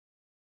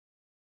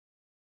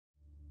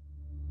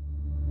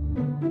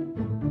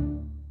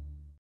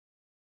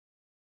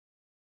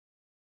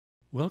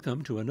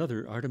Welcome to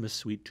another ArtemiS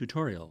Suite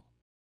tutorial.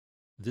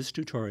 This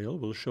tutorial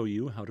will show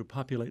you how to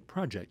populate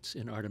projects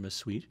in ArtemiS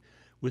Suite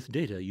with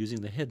data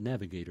using the HEAD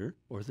Navigator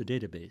or the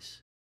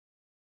database.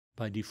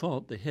 By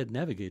default, the HEAD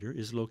Navigator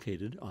is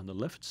located on the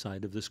left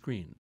side of the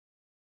screen.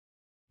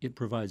 It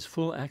provides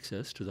full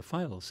access to the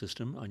file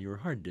system on your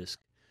hard disk,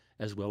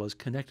 as well as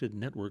connected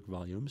network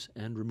volumes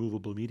and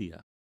removable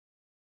media.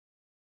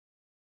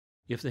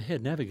 If the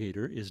HEAD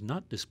Navigator is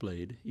not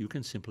displayed, you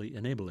can simply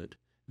enable it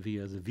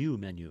via the View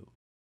menu.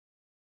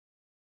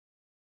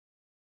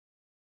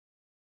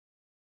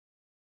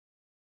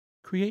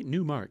 Create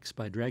new marks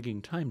by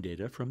dragging time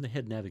data from the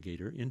HEAD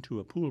Navigator into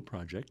a pool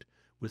project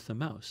with the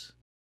mouse.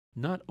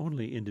 Not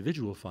only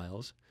individual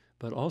files,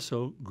 but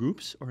also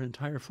groups or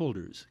entire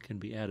folders can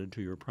be added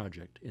to your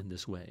project in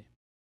this way.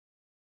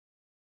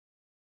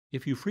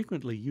 If you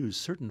frequently use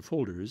certain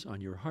folders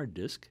on your hard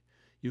disk,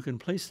 you can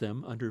place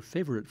them under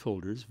Favorite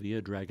Folders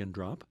via drag and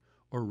drop,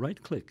 or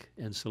right-click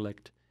and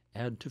select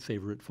Add to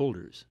Favorite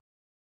Folders.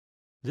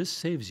 This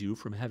saves you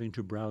from having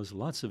to browse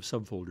lots of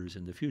subfolders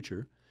in the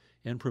future,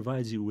 and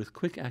provides you with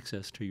quick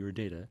access to your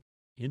data,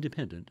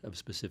 independent of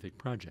specific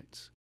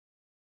projects.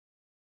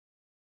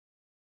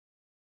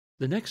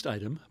 The next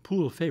item,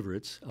 Pool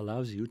Favorites,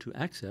 allows you to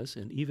access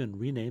and even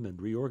rename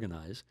and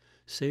reorganize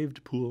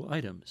saved pool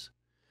items.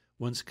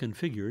 Once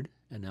configured,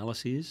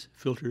 analyses,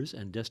 filters,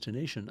 and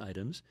destination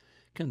items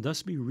can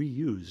thus be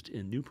reused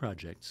in new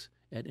projects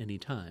at any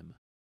time.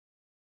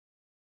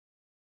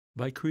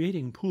 By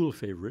creating pool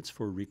favorites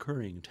for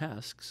recurring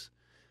tasks,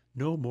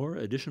 no more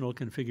additional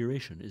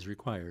configuration is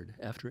required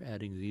after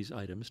adding these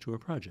items to a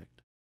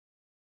project.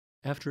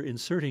 After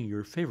inserting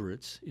your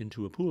favorites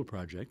into a pool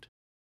project,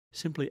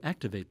 simply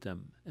activate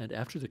them, and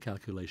after the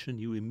calculation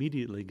you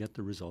immediately get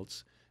the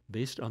results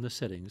based on the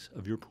settings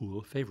of your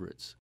pool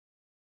favorites.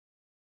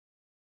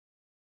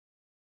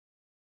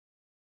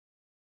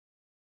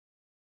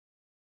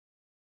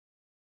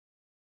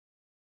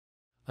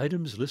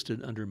 Items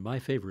listed under My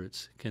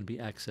Favorites can be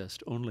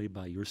accessed only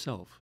by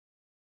yourself.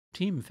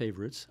 Team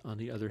favorites, on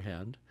the other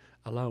hand,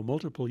 allow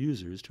multiple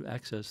users to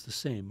access the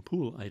same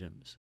pool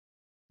items.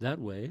 That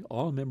way,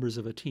 all members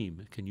of a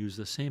team can use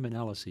the same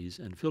analyses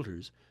and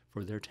filters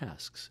for their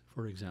tasks,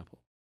 for example.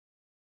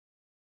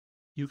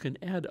 You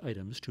can add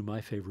items to My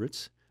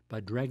Favorites by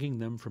dragging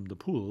them from the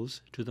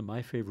pools to the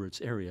My Favorites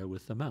area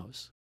with the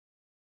mouse.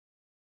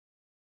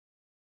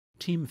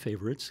 Team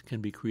favorites can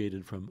be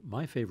created from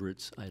My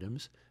Favorites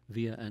items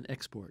via an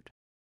export.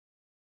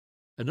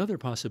 Another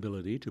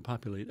possibility to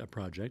populate a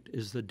project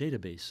is the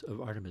database of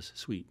ArtemiS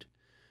Suite.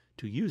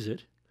 To use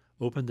it,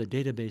 open the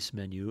Database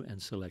menu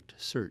and select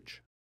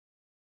Search.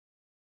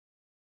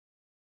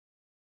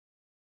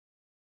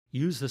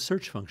 Use the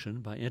search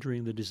function by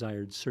entering the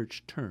desired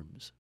search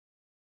terms.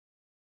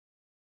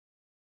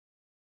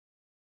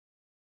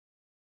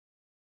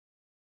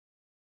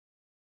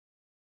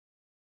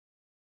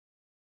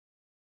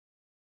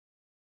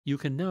 You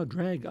can now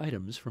drag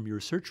items from your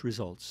search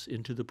results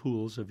into the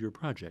pools of your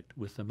project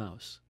with the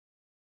mouse.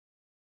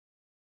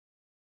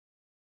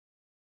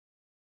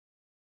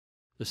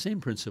 The same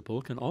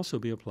principle can also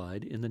be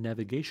applied in the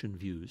navigation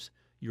views,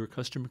 your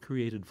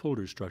custom-created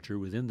folder structure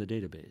within the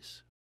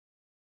database.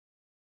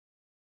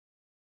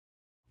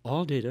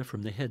 All data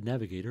from the HEAD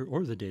Navigator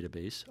or the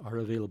database are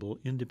available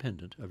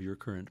independent of your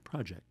current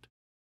project.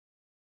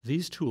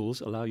 These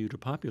tools allow you to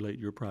populate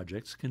your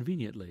projects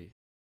conveniently.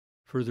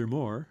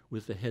 Furthermore,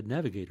 with the HEAD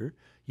Navigator,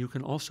 you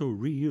can also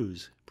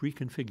reuse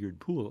pre-configured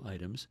pool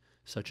items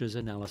such as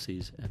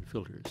analyses and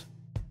filters.